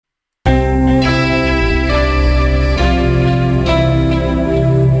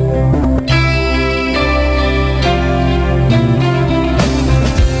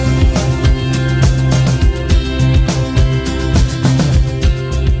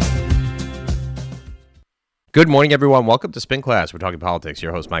Good morning, everyone. Welcome to Spin Class. We're talking politics.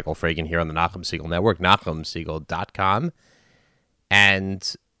 Your host, Michael Fragin, here on the Nachum Segal Network, NachumSegal.com.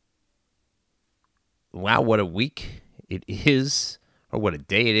 And wow, what a week it is, or what a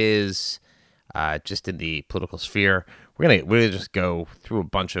day it is, just in the political sphere. We're gonna just go through a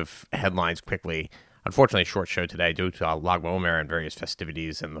bunch of headlines quickly. Unfortunately, a short show today due to Lag BaOmer and various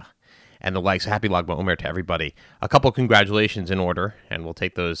festivities and the like. So happy Lag BaOmer to everybody. A couple of congratulations in order, and we'll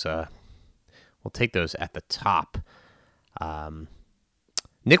take those. We'll take those at the top.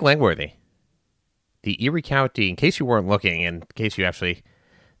 Nick Langworthy, the Erie County, in case you weren't looking, and in case you actually,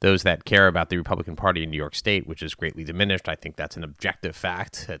 those that care about the Republican Party in New York State, which is greatly diminished, I think that's an objective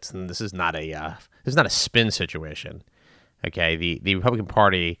fact. This is not a spin situation. Okay, the Republican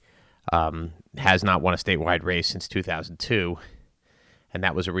Party has not won a statewide race since 2002, and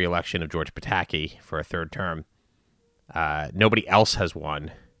that was a re-election of George Pataki for a third term. Nobody else has won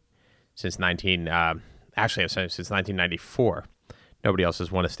since 1994. Nobody else has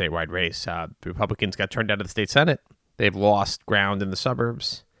won a statewide race. The Republicans got turned out of the state Senate. They've lost ground in the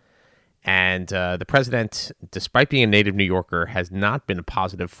suburbs. And the president, despite being a native New Yorker, has not been a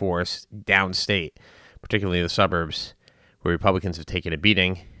positive force downstate, particularly in the suburbs, where Republicans have taken a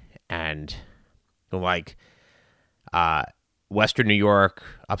beating. And like Western New York,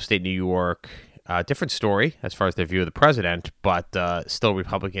 upstate New York, different story as far as their view of the president, but still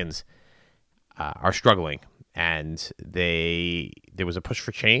Republicans are struggling, and there was a push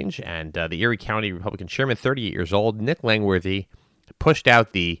for change, and the Erie County Republican chairman, 38 years old, Nick Langworthy, pushed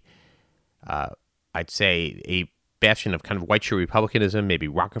out the, I'd say, a bastion of kind of white shirt Republicanism, maybe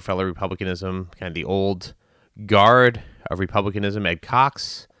Rockefeller Republicanism, kind of the old guard of Republicanism. Ed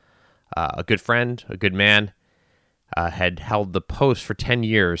Cox, a good friend, a good man, had held the post for 10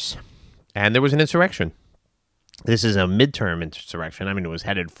 years, and there was an insurrection. This is a midterm insurrection. I mean, it was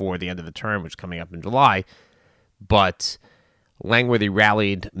headed for the end of the term, which is coming up in July. But Langworthy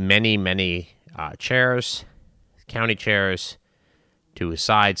rallied many chairs, county chairs, to his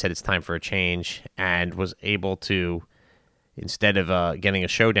side, said it's time for a change, and was able to, instead of getting a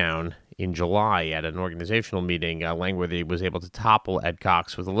showdown in July at an organizational meeting, Langworthy was able to topple Ed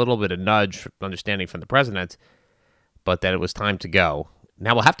Cox with a little bit of nudge, understanding from the president, but that it was time to go.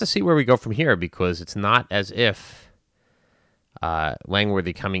 Now, we'll have to see where we go from here, because it's not as if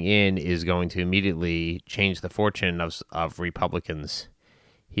Langworthy coming in is going to immediately change the fortune of Republicans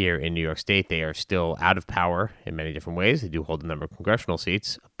here in New York State. They are still out of power in many different ways. They do hold a number of congressional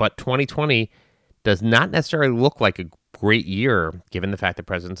seats, but 2020 does not necessarily look like a great year, given the fact the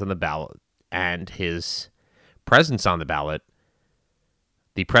president's on the ballot and his presence on the ballot,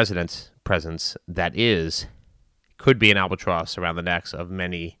 the president's presence, that is, could be an albatross around the necks of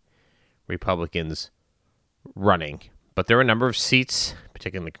many Republicans running. But there are a number of seats,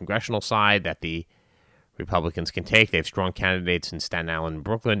 particularly on the congressional side, that the Republicans can take. They have strong candidates in Staten Island and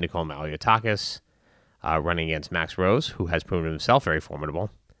Brooklyn. Nicole Maliotakis running against Max Rose, who has proven himself very formidable.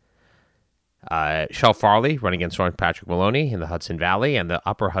 Shel Farley running against Sean Patrick Maloney in the Hudson Valley and the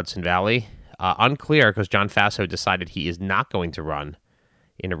Upper Hudson Valley. Unclear, because John Faso decided he is not going to run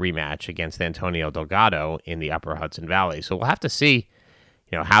in a rematch against Antonio Delgado in the Upper Hudson Valley. So we'll have to see,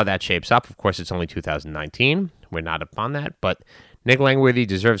 how that shapes up. Of course, it's only 2019. We're not upon that, but Nick Langworthy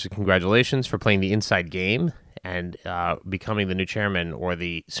deserves a congratulations for playing the inside game and becoming the new chairman, or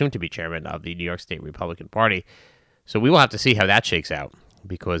the soon-to-be chairman, of the New York State Republican Party. So we will have to see how that shakes out,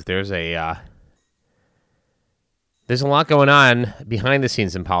 because there's a lot going on behind the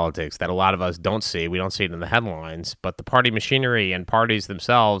scenes in politics that a lot of us don't see. We don't see it in the headlines, but the party machinery and parties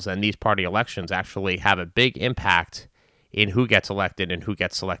themselves and these party elections actually have a big impact in who gets elected and who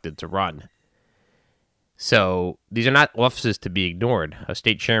gets selected to run. So these are not offices to be ignored. A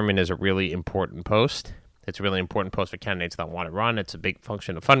state chairman is a really important post. It's a really important post for candidates that want to run. It's a big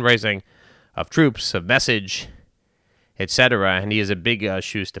function of fundraising, of troops, of message, etc. And he has a big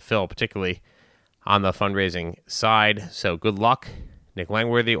shoes to fill, particularly on the fundraising side. So good luck, Nick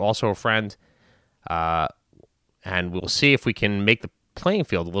Langworthy, also a friend. And we'll see if we can make the playing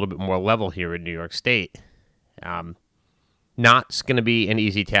field a little bit more level here in New York State. Not going to be an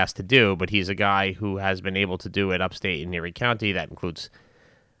easy task to do, but he's a guy who has been able to do it upstate in Erie County. That includes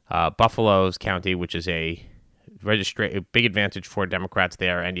Buffalo's County, which is a big advantage for Democrats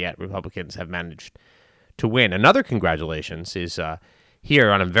there, and yet Republicans have managed to win. Another congratulations is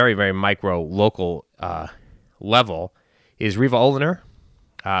here on a very, very micro local level is Riva Oliner,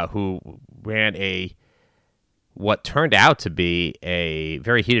 who ran what turned out to be a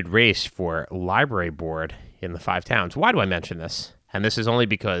very heated race for library board in the 5 towns. Why do I mention this? And this is only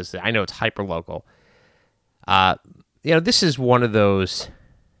because I know it's hyper local. This is one of those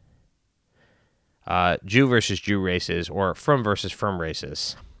Jew versus Jew races or Frum versus Frum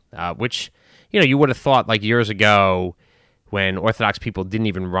races, which, you would have thought like years ago when Orthodox people didn't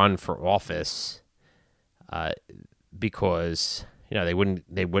even run for office because they wouldn't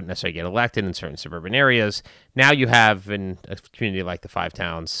necessarily get elected in certain suburban areas. Now you have in a community like the Five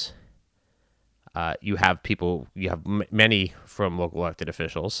Towns, you have many from local elected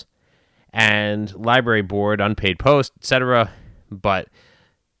officials and library board, unpaid post, etc. But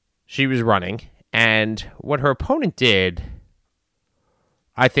she was running, and what her opponent did,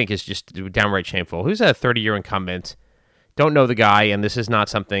 I think, is just downright shameful. Who's a 30-year incumbent? Don't know the guy, and this is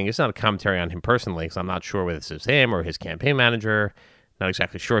not a commentary on him personally, because I'm not sure whether this is him or his campaign manager. Not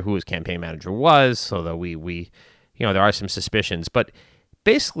exactly sure who his campaign manager was, although we there are some suspicions. But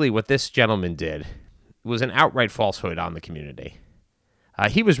basically what this gentleman did was an outright falsehood on the community.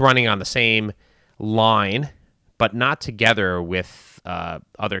 He was running on the same line, but not together with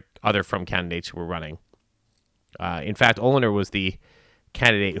other Frum candidates who were running. In fact, Olener was the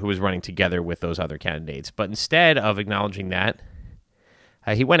candidate who was running together with those other candidates. But instead of acknowledging that,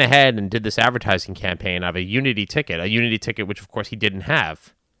 he went ahead and did this advertising campaign of a unity ticket, which of course he didn't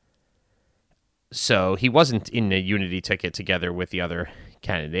have. So he wasn't in a unity ticket together with the other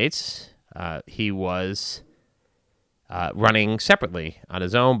candidates. He was running separately on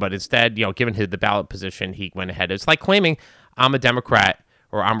his own, but instead, given the ballot position, he went ahead. It's like claiming I'm a Democrat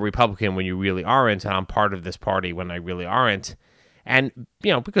or I'm a Republican when you really aren't, and I'm part of this party when I really aren't. And,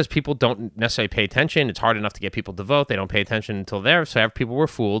 because people don't necessarily pay attention, it's hard enough to get people to vote. They don't pay attention until there. So people were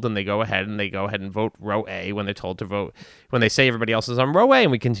fooled, and they go ahead and vote row A when they're told to vote, when they say everybody else is on row A,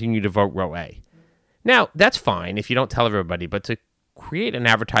 and we continue to vote row A. Now, that's fine if you don't tell everybody, but to create an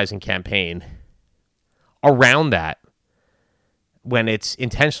advertising campaign around that, when it's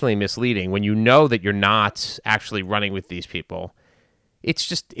intentionally misleading, when you know that you're not actually running with these people,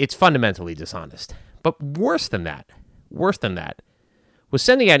 it's fundamentally dishonest. But worse than that, was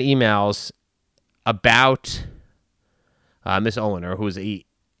sending out emails about Ms. Olener, who is a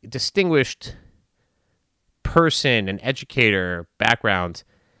distinguished person, an educator background,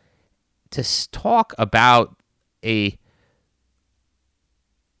 to talk about a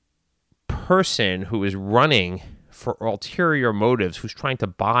person who is running for ulterior motives, who's trying to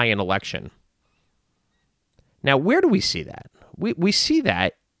buy an election. Now, where do we see that? We see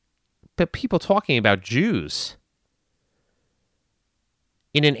that, but people talking about Jews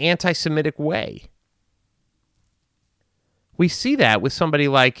in an anti-Semitic way. We see that with somebody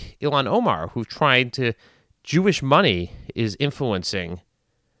like Ilhan Omar, who tried to, Jewish money is influencing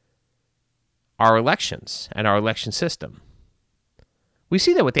our elections and our election system. We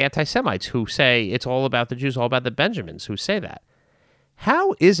see that with the anti-Semites who say it's all about the Jews, all about the Benjamins, who say that.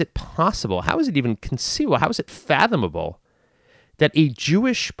 How is it possible? How is it even conceivable? How is it fathomable that a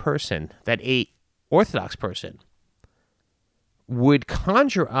Jewish person, that a Orthodox person, would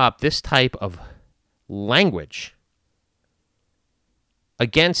conjure up this type of language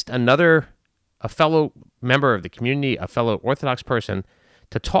against a fellow member of the community, a fellow Orthodox person,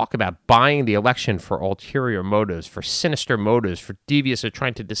 to talk about buying the election for ulterior motives, for sinister motives, for devious or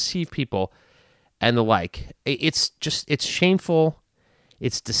trying to deceive people and the like? It's shameful.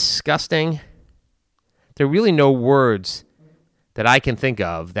 It's disgusting. There are really no words that I can think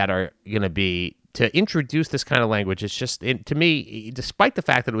of that are going to be to introduce this kind of language. It's just, to me, despite the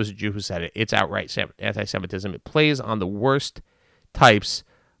fact that it was a Jew who said it, it's outright anti-Semitism. It plays on the worst types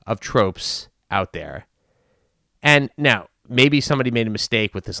of tropes out there. And now, maybe somebody made a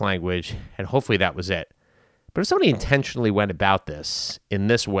mistake with this language, and hopefully that was it. But if somebody intentionally went about this in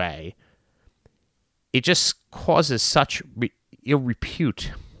this way, it just causes such ill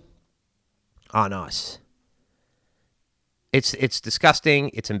repute on us. It's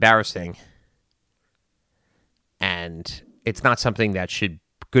disgusting. It's embarrassing. And it's not something that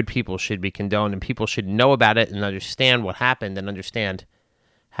good people should be condoned, and people should know about it and understand what happened and understand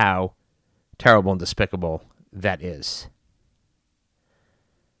how terrible and despicable that is.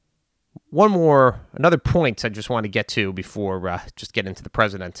 Another point I just want to get to before just get into the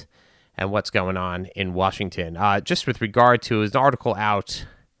president and what's going on in Washington. Just with regard to an article out,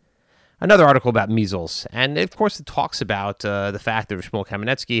 another article about measles. And of course it talks about the fact that Shmuel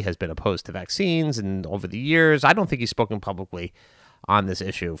Kamenetsky has been opposed to vaccines, and over the years, I don't think he's spoken publicly on this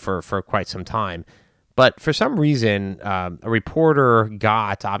issue for quite some time. But for some reason, a reporter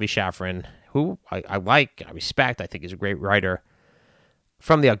got Avi Shafran, who I like, I respect, I think is a great writer,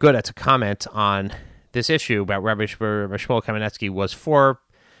 from the Aguda to comment on this issue about whether Shmuel Kamenetsky was for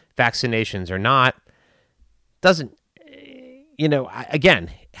vaccinations or not. Doesn't, again,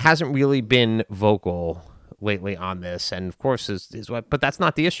 hasn't really been vocal lately on this, and of course is what. But that's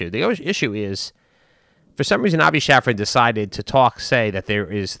not the issue. The issue is For some reason, Avi Shafran decided to say that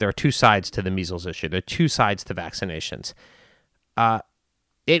there are two sides to the measles issue. There are two sides to vaccinations.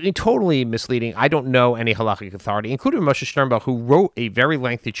 It's totally misleading. I don't know any halakhic authority, including Moshe Sternbuch, who wrote a very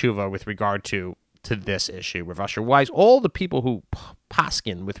lengthy tshuva with regard to this issue. Rav Asher Weiss, all the people who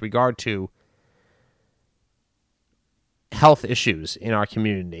paskin with regard to health issues in our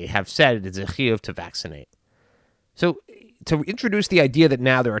community have said it's a chiyuv to vaccinate. So to introduce the idea that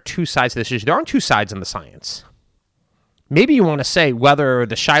now there are two sides to this issue, there aren't two sides on the science. Maybe you want to say whether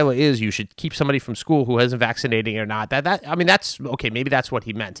the shaila is you should keep somebody from school who isn't vaccinating or not. That's okay. Maybe that's what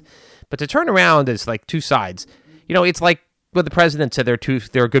he meant. But to turn around as like two sides, it's like what the president said. There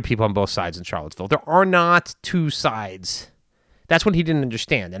are good people on both sides in Charlottesville. There are not two sides. That's what he didn't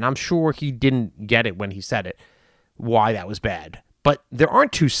understand, and I'm sure he didn't get it when he said it. Why that was bad. But there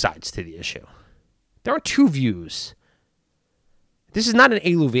aren't two sides to the issue. There aren't two views. This is not an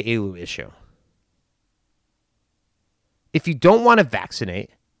elu v'elu issue. If you don't want to vaccinate,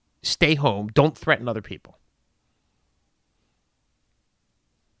 stay home. Don't threaten other people.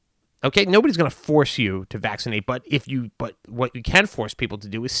 Okay, nobody's going to force you to vaccinate, but what you can force people to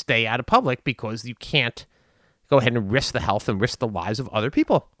do is stay out of public because you can't go ahead and risk the health and risk the lives of other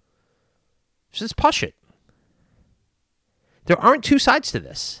people. Just push it. There aren't two sides to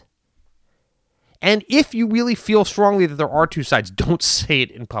this. And if you really feel strongly that there are two sides, don't say it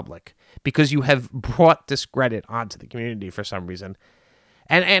in public because you have brought discredit onto the community for some reason.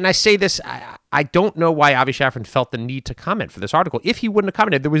 And I say this, I don't know why Avi Shafran felt the need to comment for this article. If he wouldn't have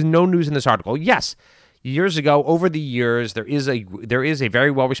commented, there was no news in this article. Yes, years ago, over the years, there is a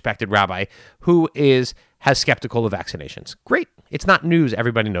very well-respected rabbi who has skeptical of vaccinations. Great. It's not news.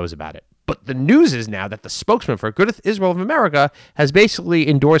 Everybody knows about it. But the news is now that the spokesman for Good Israel of America has basically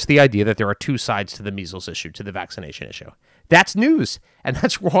endorsed the idea that there are two sides to the measles issue, to the vaccination issue. That's news. And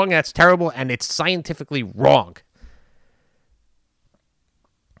that's wrong. That's terrible. And it's scientifically wrong.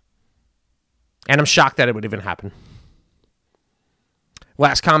 And I'm shocked that it would even happen.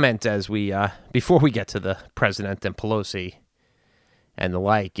 Last comment as before we get to the president and Pelosi and the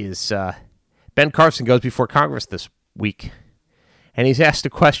like is Ben Carson goes before Congress this week. And he's asked a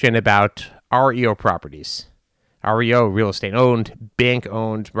question about REO properties. REO, real estate owned, bank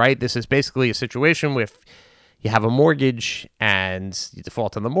owned, right? This is basically a situation where if you have a mortgage and you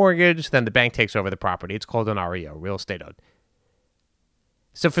default on the mortgage, then the bank takes over the property. It's called an REO, real estate owned.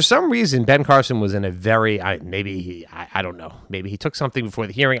 So for some reason, Ben Carson was in a very, I don't know, maybe he took something before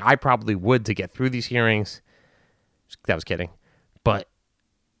the hearing. I probably would to get through these hearings. That was kidding. But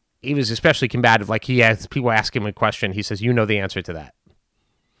he was especially combative. Like people ask him a question. He says, you know the answer to that.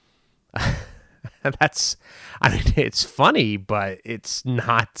 It's funny, but it's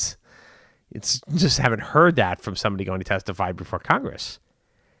not, it's just haven't heard that from somebody going to testify before Congress.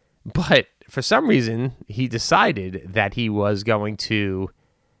 But for some reason, he decided that he was going to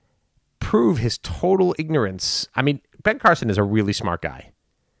prove his total ignorance. I mean, Ben Carson is a really smart guy.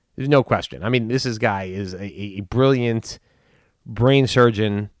 There's no question. I mean, this guy is a brilliant brain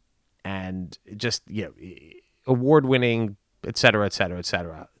surgeon and just, award-winning, et cetera, et cetera, et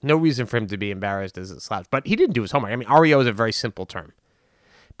cetera. No reason for him to be embarrassed as a slouch. But he didn't do his homework. I mean, REO is a very simple term.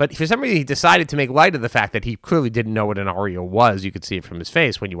 But for some reason, he decided to make light of the fact that he clearly didn't know what an REO was. You could see it from his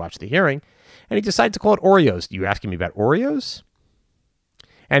face when you watch the hearing. And he decided to call it Oreos. You asking me about Oreos?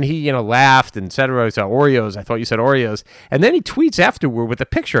 And he, laughed and said, Oreos, I thought you said Oreos. And then he tweets afterward with a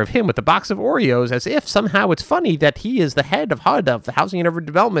picture of him with a box of Oreos as if somehow it's funny that he is the head of HUD, of the Housing and Urban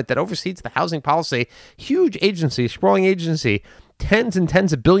Development that oversees the housing policy. Huge agency, sprawling agency. Tens and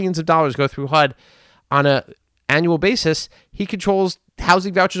tens of billions of dollars go through HUD on an annual basis. He controls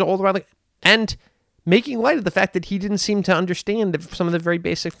housing vouchers all around and making light of the fact that he didn't seem to understand some of the very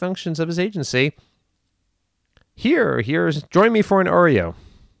basic functions of his agency. Here's join me for an Oreo.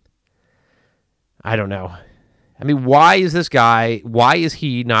 I don't know. I mean, why is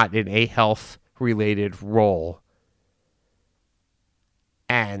he not in a health-related role?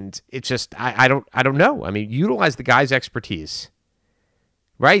 And it's just, I don't know. I mean, utilize the guy's expertise.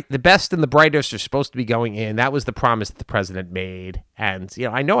 Right? The best and the brightest are supposed to be going in. That was the promise that the president made. And,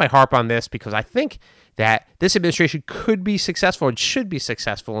 I know I harp on this because I think that this administration could be successful and should be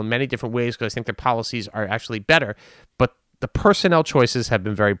successful in many different ways because I think their policies are actually better. But the personnel choices have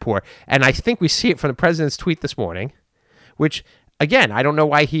been very poor. And I think we see it from the president's tweet this morning, which, again, I don't know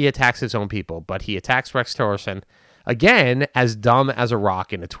why he attacks his own people, but he attacks Rex Tillerson, again, as dumb as a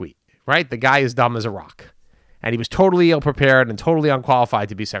rock in a tweet. Right? The guy is dumb as a rock. And he was totally ill-prepared and totally unqualified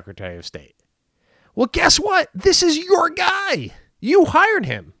to be Secretary of State. Well, guess what? This is your guy. You hired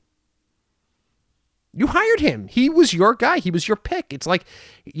him. You hired him. He was your guy. He was your pick. It's like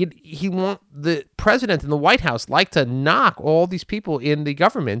he want the president and the White House like to knock all these people in the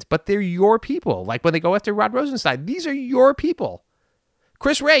government, but they're your people. Like when they go after Rod Rosenstein, these are your people.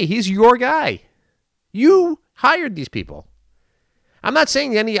 Chris Wray, he's your guy. You hired these people. I'm not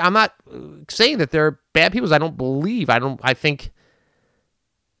saying that they're bad people. I think,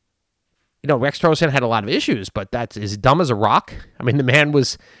 Rex Tillerson had a lot of issues, but that's as dumb as a rock. I mean, the man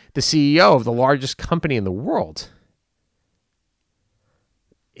was the CEO of the largest company in the world.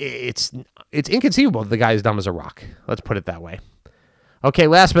 It's inconceivable that the guy is dumb as a rock. Let's put it that way. Okay,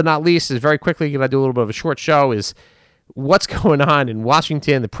 last but not least, is very quickly going to do a little bit of a short show, is what's going on in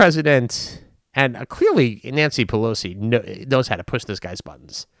Washington. The president, and clearly Nancy Pelosi knows how to push this guy's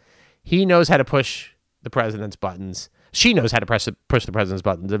buttons. He knows how to push the president's buttons. She knows how to push the president's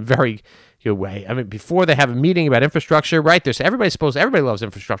buttons in a very good way. I mean, before they have a meeting about infrastructure, right? Everybody loves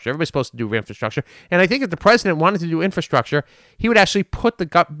infrastructure. Everybody's supposed to do infrastructure. And I think if the president wanted to do infrastructure, he would actually put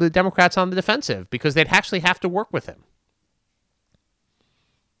the Democrats on the defensive because they'd actually have to work with him.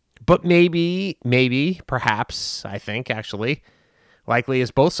 But maybe, perhaps, I think, actually, likely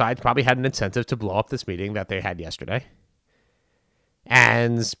is both sides probably had an incentive to blow up this meeting that they had yesterday.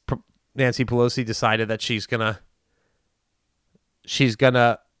 And Nancy Pelosi decided that she's gonna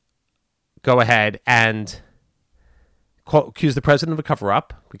go ahead and accuse the president of a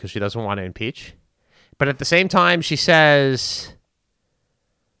cover-up because she doesn't want to impeach. But at the same time, she says,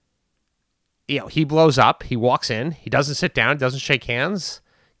 he blows up, he walks in, he doesn't sit down, doesn't shake hands,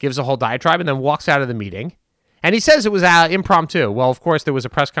 gives a whole diatribe, and then walks out of the meeting. And he says it was impromptu. Well, of course, there was a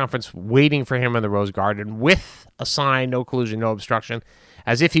press conference waiting for him in the Rose Garden with a sign, no collusion, no obstruction,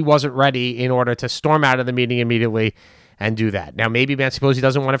 as if he wasn't ready in order to storm out of the meeting immediately and do that. Now, maybe Nancy Pelosi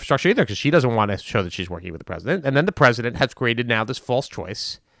doesn't want infrastructure either because she doesn't want to show that she's working with the president. And then the president has created now this false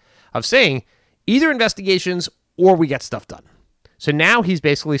choice of saying either investigations or we get stuff done. So now he's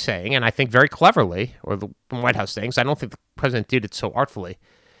basically saying, and I think very cleverly, or the White House saying, so I don't think the president did it so artfully,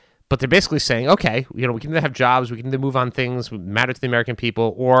 but they're basically saying, okay, we can either have jobs, we can either move on things that matter to the American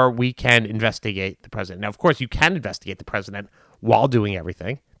people, or we can investigate the president. Now, of course, you can investigate the president while doing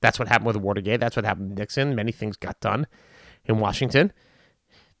everything. That's what happened with Watergate. That's what happened with Nixon. Many things got done in Washington.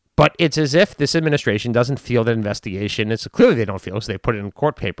 But it's as if this administration doesn't feel that investigation, clearly they don't feel, so they put it in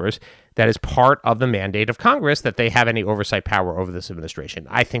court papers, that is part of the mandate of Congress, that they have any oversight power over this administration.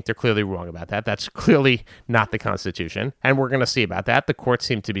 I think they're clearly wrong about that. That's clearly not the Constitution, and we're going to see about that. The courts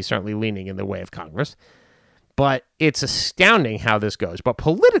seem to be certainly leaning in the way of Congress. But it's astounding how this goes. But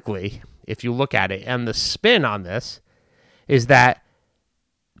politically, if you look at it, and the spin on this is that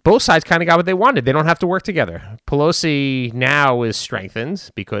both sides kind of got what they wanted. They don't have to work together. Pelosi now is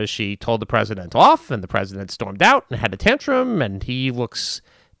strengthened because she told the president off, and the president stormed out and had a tantrum, and he looks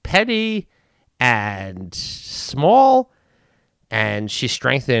petty and small. And she's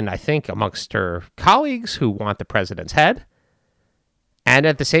strengthened, I think, amongst her colleagues who want the president's head. And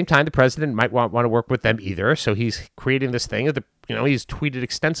at the same time, the president might want to work with them either. So he's creating this thing. He's tweeted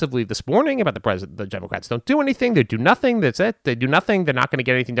extensively this morning about the president. The Democrats don't do anything. They do nothing. That's it. They do nothing. They're not going to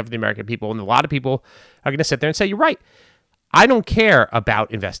get anything done for the American people. And a lot of people are going to sit there and say, you're right. I don't care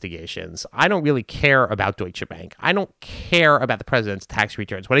about investigations. I don't really care about Deutsche Bank. I don't care about the president's tax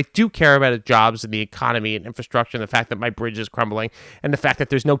returns. What I do care about is jobs and the economy and infrastructure and the fact that my bridge is crumbling and the fact that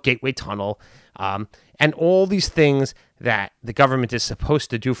there's no Gateway Tunnel and all these things that the government is supposed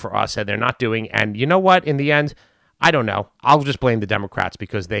to do for us and they're not doing. And you know what? In the end, I don't know. I'll just blame the Democrats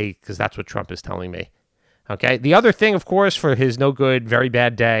because that's what Trump is telling me. Okay. The other thing, of course, for his no good, very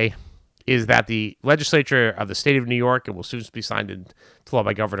bad day is that the legislature of the state of New York, it will soon be signed into law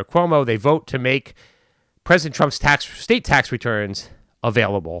by Governor Cuomo, they vote to make President Trump's state tax returns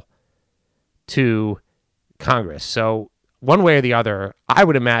available to Congress. So one way or the other, I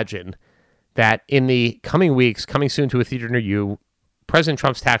would imagine that in the coming weeks, coming soon to a theater near you, President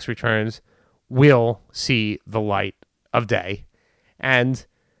Trump's tax returns will see the light of day. And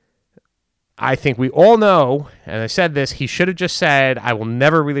I think we all know, and I said this, he should have just said, I will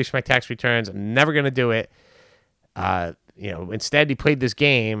never release my tax returns. I'm never going to do it. Instead, he played this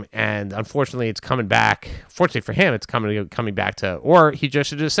game, and unfortunately, it's coming back. Fortunately for him, it's coming back to, or he just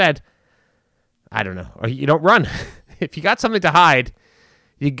should have said, I don't know, or you don't run. If you got something to hide,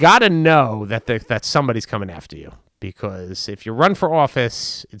 you got to know that somebody's coming after you. Because if you run for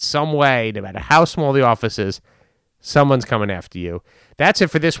office in some way, no matter how small the office is, someone's coming after you. That's it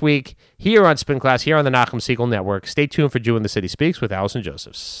for this week here on Spin Class, here on the Nachum Segal Network. Stay tuned for Jew in the City Speaks with Allison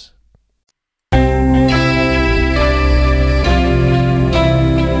Josephs.